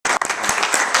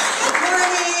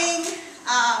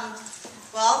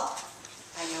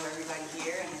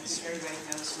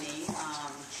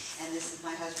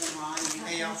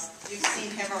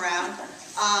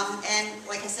And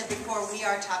like I said before, we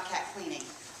are Top Cat Cleaning.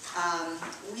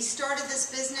 We started this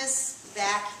business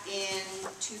back in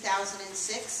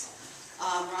 2006.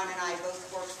 Ron and I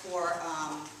both worked for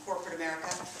corporate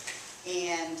America,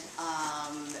 and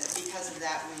because of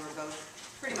that, we were both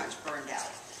pretty much burned out.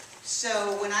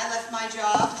 So when I left my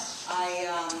job, I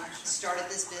started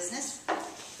this business,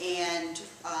 and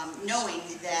knowing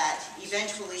that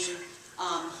eventually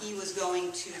he was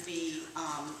going to be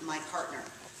my partner.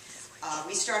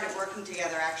 We started working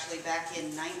together actually back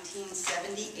in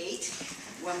 1978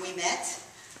 when we met,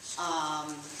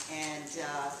 and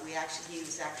he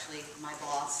was actually my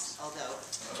boss, although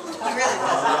he really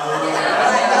wasn't.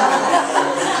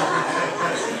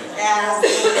 Yeah, he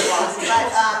was my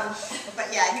boss. But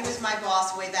yeah, he was my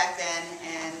boss way back then,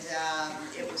 and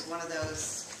it was one of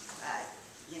those,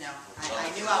 you know, I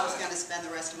knew I was going to spend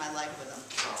the rest of my life with him.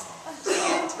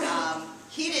 And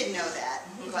he didn't know that,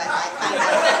 but I kind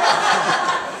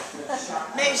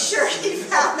of made sure he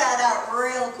found that out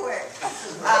real quick.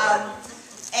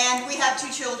 And we have 2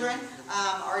 children,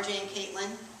 RJ and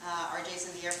Caitlin. RJ's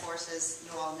in the Air Force, as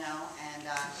you all know, and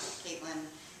Caitlin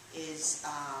is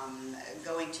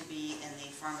going to be in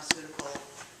the pharmaceutical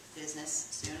business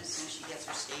soon, as soon as she gets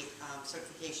her state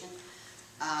certification.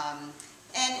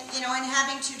 And, you know, in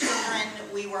having 2 children,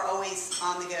 we were always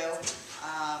on the go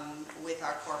with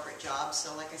our corporate jobs.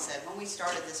 So like I said, when we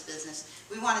started this business,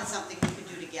 we wanted something we could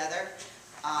do together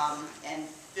and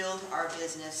build our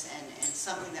business and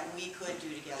something that we could do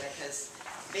together, because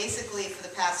basically for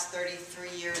the past 33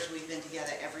 years, we've been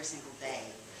together every single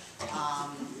day.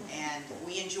 And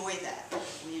we enjoy that.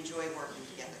 We enjoy working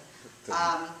together.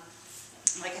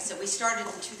 Like I said, we started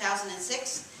in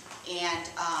 2006. And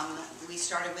we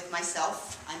started with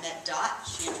myself. I met Dot.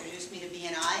 She introduced me to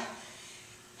B&I.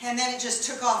 And then it just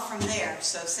took off from there.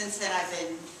 So since then I've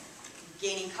been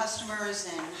gaining customers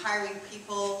and hiring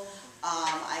people.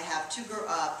 I have two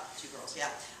girls, yeah.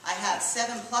 I have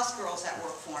 7+ girls that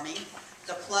work for me.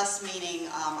 The plus meaning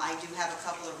I do have a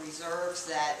couple of reserves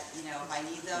that, you know, if I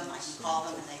need them, I can call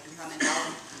them and they can come and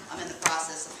help. I'm in the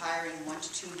process of hiring 1 to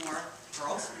 2 more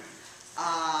girls.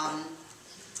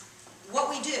 What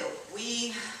we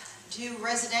do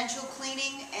residential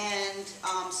cleaning and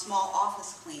small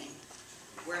office cleaning.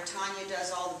 Where Tanya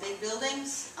does all the big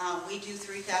buildings, we do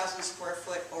 3,000 square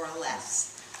foot or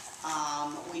less.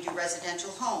 We do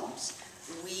residential homes.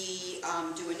 We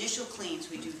do initial cleans,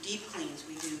 we do deep cleans,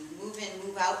 we do move-in,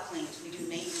 move-out cleans, we do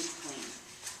maintenance cleans.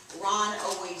 Ron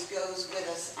always goes with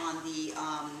us on the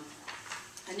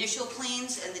initial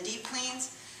cleans and the deep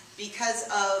cleans. Because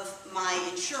of my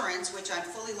insurance, which I'm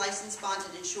fully licensed,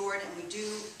 bonded, insured, and we do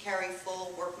carry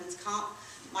full workman's comp,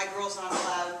 my girls aren't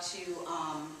allowed to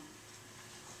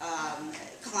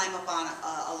climb up on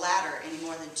a ladder any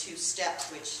more than 2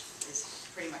 steps, which is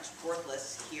pretty much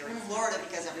worthless here in Florida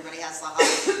because everybody has the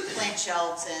high plant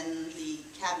shelves and the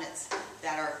cabinets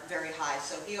that are very high.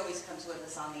 So he always comes with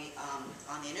us on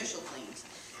the initial cleans.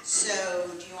 So,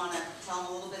 do you want to tell them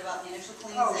a little bit about the initial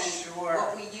cleans and sure.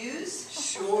 what we use?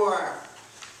 Sure.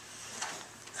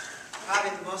 Probably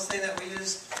the most thing that we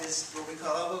use is what we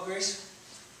call elbow grease.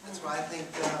 That's why I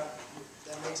think that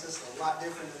makes us a lot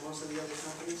different than most of the other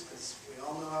companies, because we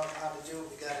all know how to do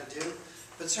what we got to do.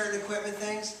 But certain equipment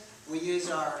things, we use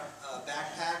our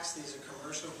backpacks. These are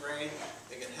commercial grade.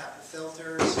 They get HEPA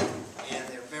filters, and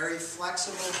they're very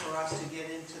flexible for us to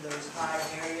get into those high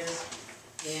areas.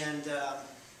 And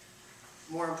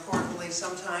more importantly,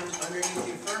 sometimes underneath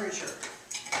your furniture.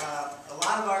 A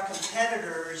lot of our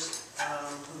competitors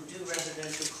who do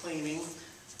residential cleaning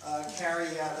carry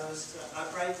those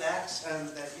upright backs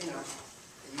that, you know,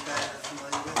 you guys are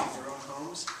familiar with in your own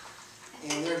homes.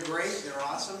 And they're great, they're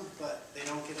awesome, but they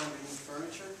don't get underneath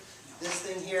furniture. This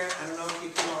thing here, I don't know if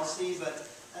you can all see, but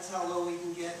that's how low we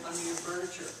can get under your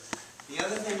furniture. The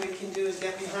other thing we can do is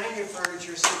get behind your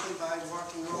furniture simply by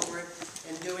walking over it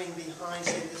and doing behind,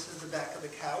 say this is the back of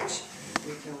the couch.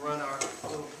 We can run our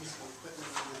little piece of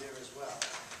equipment over there as well.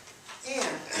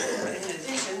 And in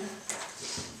addition,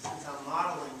 since I'm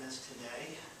modeling this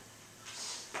today,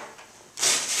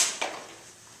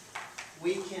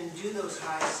 we can do those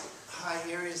high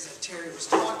areas that Terry was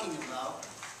talking about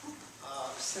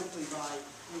simply by,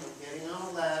 you know, getting on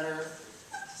a ladder.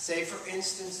 Say, for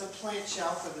instance, a plant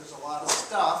shelf where there's a lot of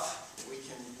stuff. We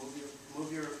can move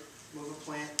a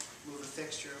plant, move a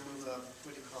fixture, move a,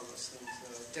 what do you call those things,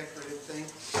 a decorative thing.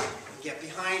 And get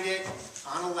behind it,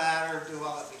 on a ladder, do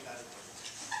all that we got to do.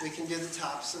 We can do the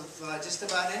tops of just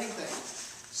about anything.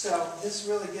 So this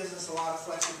really gives us a lot of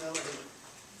flexibility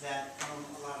that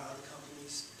a lot of other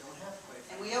companies don't have quite.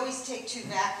 And we always take 2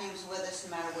 vacuums with us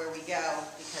no matter where we go,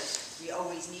 because we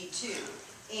always need 2.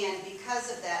 And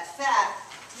because of that fact,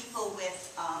 people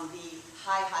with the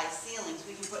high ceilings,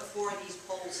 we can put 4 of these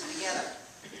poles together.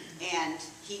 And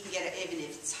he can get, even if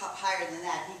it's higher than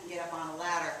that, he can get up on a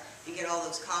ladder and get all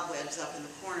those cobwebs up in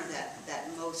the corner that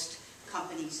most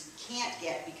companies can't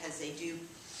get because they do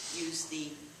use the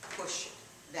push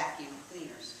vacuum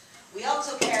cleaners. We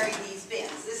also carry these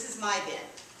bins. This is my bin.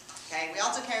 Okay, we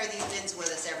also carry these bins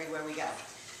with us everywhere we go.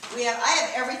 I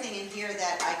have everything in here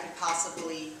that I could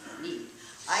possibly need.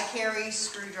 I carry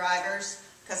screwdrivers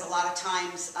because a lot of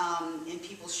times in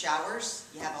people's showers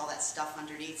you have all that stuff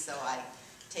underneath, so I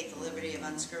take the liberty of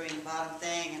unscrewing the bottom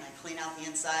thing and I clean out the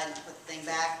inside and put the thing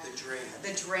back. The drain.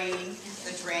 The drain.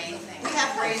 The drain. We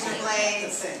have razor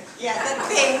blades. The thing. Yeah, the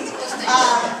thing.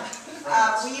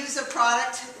 We use a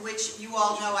product which you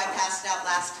all know I passed out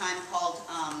last time called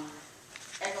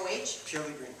Echo H.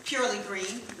 Purely green. Purely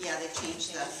green. Yeah, they've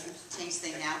changed the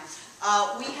thing now.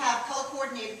 We have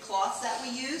color-coordinated cloths that we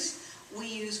use. We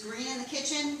use green in the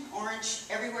kitchen, orange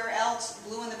everywhere else,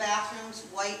 blue in the bathrooms,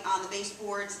 white on the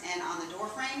baseboards and on the door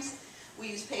frames. We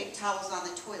use paper towels on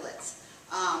the toilets.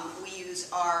 We use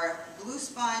our blue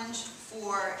sponge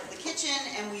for the kitchen,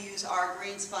 and we use our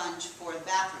green sponge for the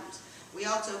bathrooms. We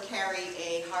also carry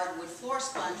a hardwood floor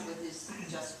sponge, which is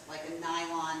just like a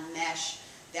nylon mesh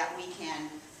that we can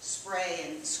spray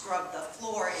and scrub the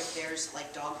floor if there's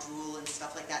like dog drool and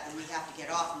stuff like that we have to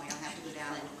get off, and we don't have to go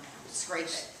down and scrape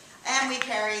it. And we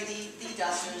carry the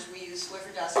dusters. We use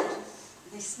Swiffer dusters.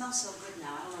 They smell so good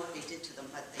now. I don't know what they did to them,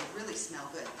 but they really smell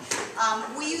good.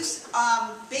 We use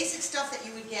basic stuff that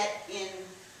you would get in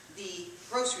the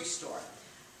grocery store.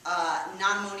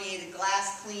 Non-ammoniated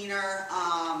glass cleaner,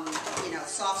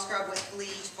 soft scrub with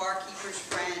bleach, barkeeper's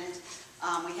friend.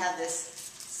 We have this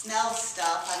smell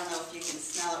stuff. I don't know if you can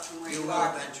smell it from where you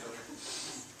are. Eventually.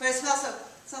 But it smells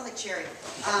like cherry.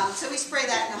 So we spray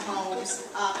that in the homes.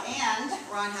 And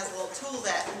Ron has a little tool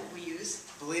that we use.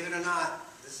 Believe it or not,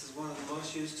 this is one of the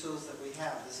most used tools that we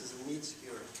have. This is a meat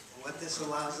skewer. And what this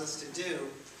allows us to do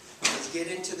is get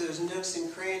into those nooks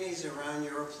and crannies around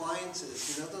your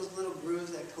appliances. You know those little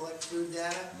grooves that collect food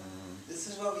data? This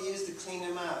is what we use to clean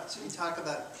them out. So we talk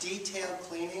about detailed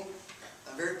cleaning.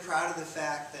 I'm very proud of the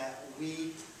fact that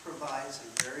we provide some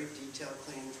very detailed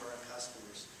cleaning for our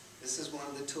customers. This is one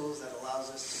of the tools that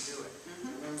allows us to do it.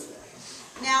 Remember that.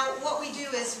 Now, what we do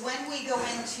is when we go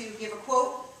in to give a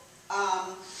quote,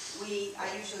 I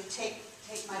usually take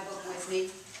my book with me.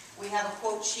 We have a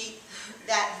quote sheet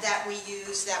that we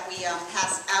use, that we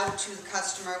pass out to the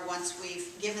customer once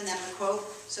we've given them the quote,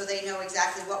 so they know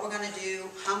exactly what we're going to do,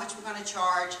 how much we're going to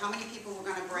charge, how many people we're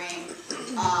going to bring.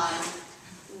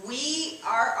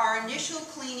 Our initial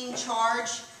cleaning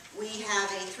charge, we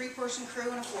have a 3-person crew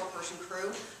and a 4-person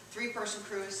crew. 3-person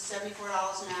crew is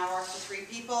 $74 an hour for 3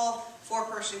 people.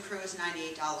 4-person crew is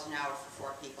 $98 an hour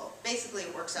for 4 people. Basically,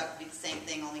 it works out to be the same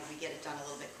thing, only we get it done a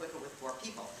little bit quicker with 4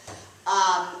 people.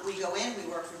 We go in,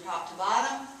 we work from top to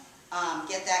bottom,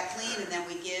 get that clean, and then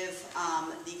we give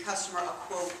the customer a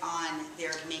quote on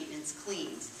their maintenance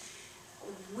cleans.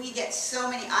 I get so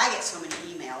many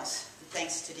emails,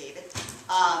 thanks to David.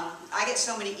 I get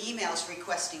so many emails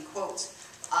requesting quotes.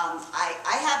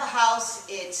 I have a house,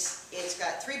 it's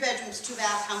got 3 bedrooms, 2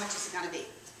 baths, how much is it going to be?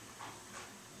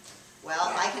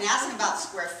 Well, I can ask them about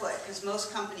square foot, because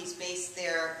most companies base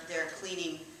their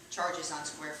cleaning charges on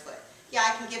square foot. Yeah,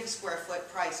 I can give a square foot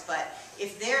price, but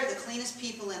if they're the cleanest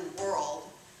people in the world,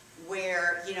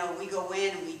 where, we go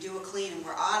in and we do a clean and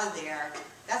we're out of there,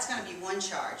 that's going to be one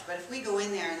charge. But if we go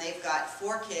in there and they've got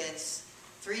 4 kids,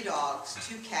 3 dogs,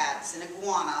 2 cats, an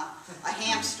iguana, a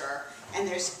hamster, and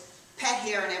there's pet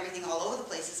hair and everything all over the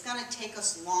place, it's going to take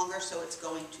us longer, so it's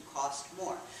going to cost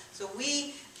more. So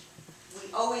we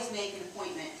always make an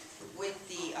appointment with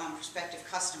the prospective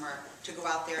customer to go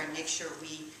out there and make sure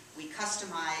we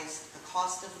customize the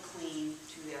cost of the clean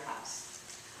to their house.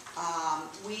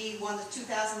 We won the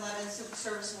 2011 Super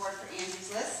Service Award for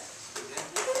Angie's List.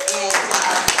 And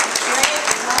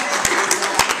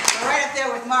we're right up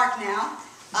there with Mark now.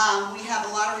 We have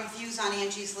a lot of reviews on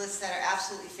Angie's List that are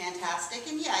absolutely fantastic.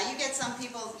 And yeah, you get some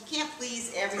people, you can't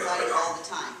please everybody all the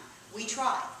time. We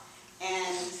try.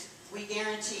 And we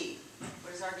guarantee.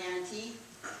 What is our guarantee?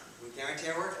 We guarantee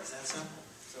our work. Is that simple?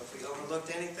 So if we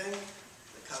overlooked anything,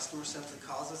 the customer simply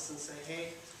calls us and say,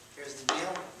 hey, here's the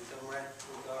deal. We go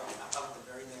out the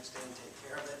very next day and take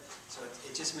care of it. So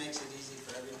it just makes it easy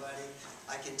for everybody.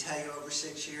 I can tell you over 6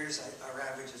 years, our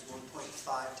average is 1.5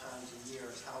 times a year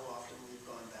is how often we've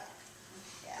gone back.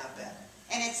 Yeah. Not bad.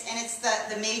 And it's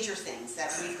the major things that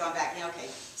we've gone back.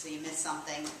 Okay, so you missed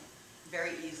something.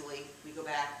 Very easily, we go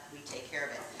back, we take care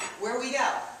of it. Where do we go?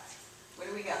 Where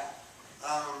do we go?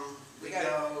 We go to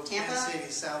go Tampa? Kansas City,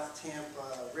 South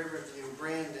Tampa, Riverview,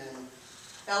 Brandon.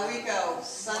 El Rico,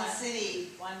 Sun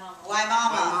City, Waimama.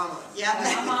 Waimama. Yep.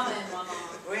 Waimama and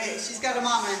Waimama. Wait, she's got a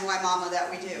mama in Waimama that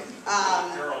we do.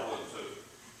 Carol would too.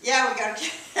 Yeah, we got. I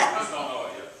just don't know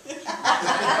it yet.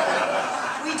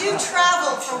 We do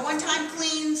travel for one-time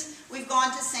cleans. We've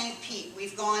gone to St. Pete.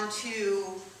 We've gone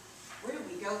to, where did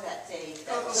we go that day?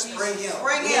 Spring Hill.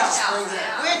 Spring We Hill. went to Spring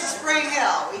Hill. We went to Spring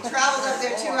Hill. We traveled up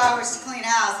there 2 hours to clean a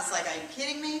house. It's like, are you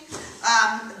kidding me?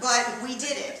 But we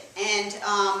did it. And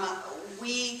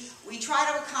we try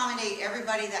to accommodate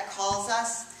everybody that calls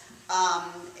us.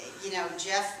 You know,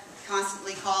 Jeff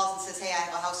constantly calls and says, hey, I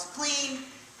have a house to clean.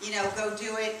 You know, go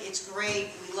do it. It's great.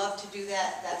 We love to do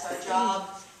that. That's our job.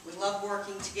 We love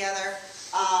working together.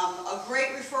 A great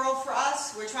referral for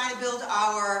us. We're trying to build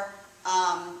our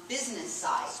business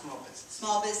side.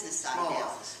 Small business side Small now.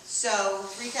 office. So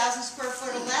 3,000 square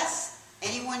foot or less,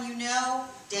 anyone you know,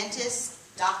 dentist,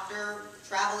 doctor,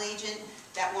 travel agent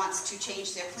that wants to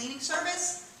change their cleaning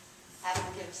service, have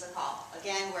them give us a call.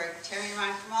 Again, we're Terri and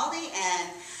Ryan Crimaldi, and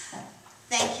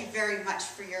thank you very much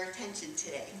for your attention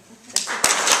today.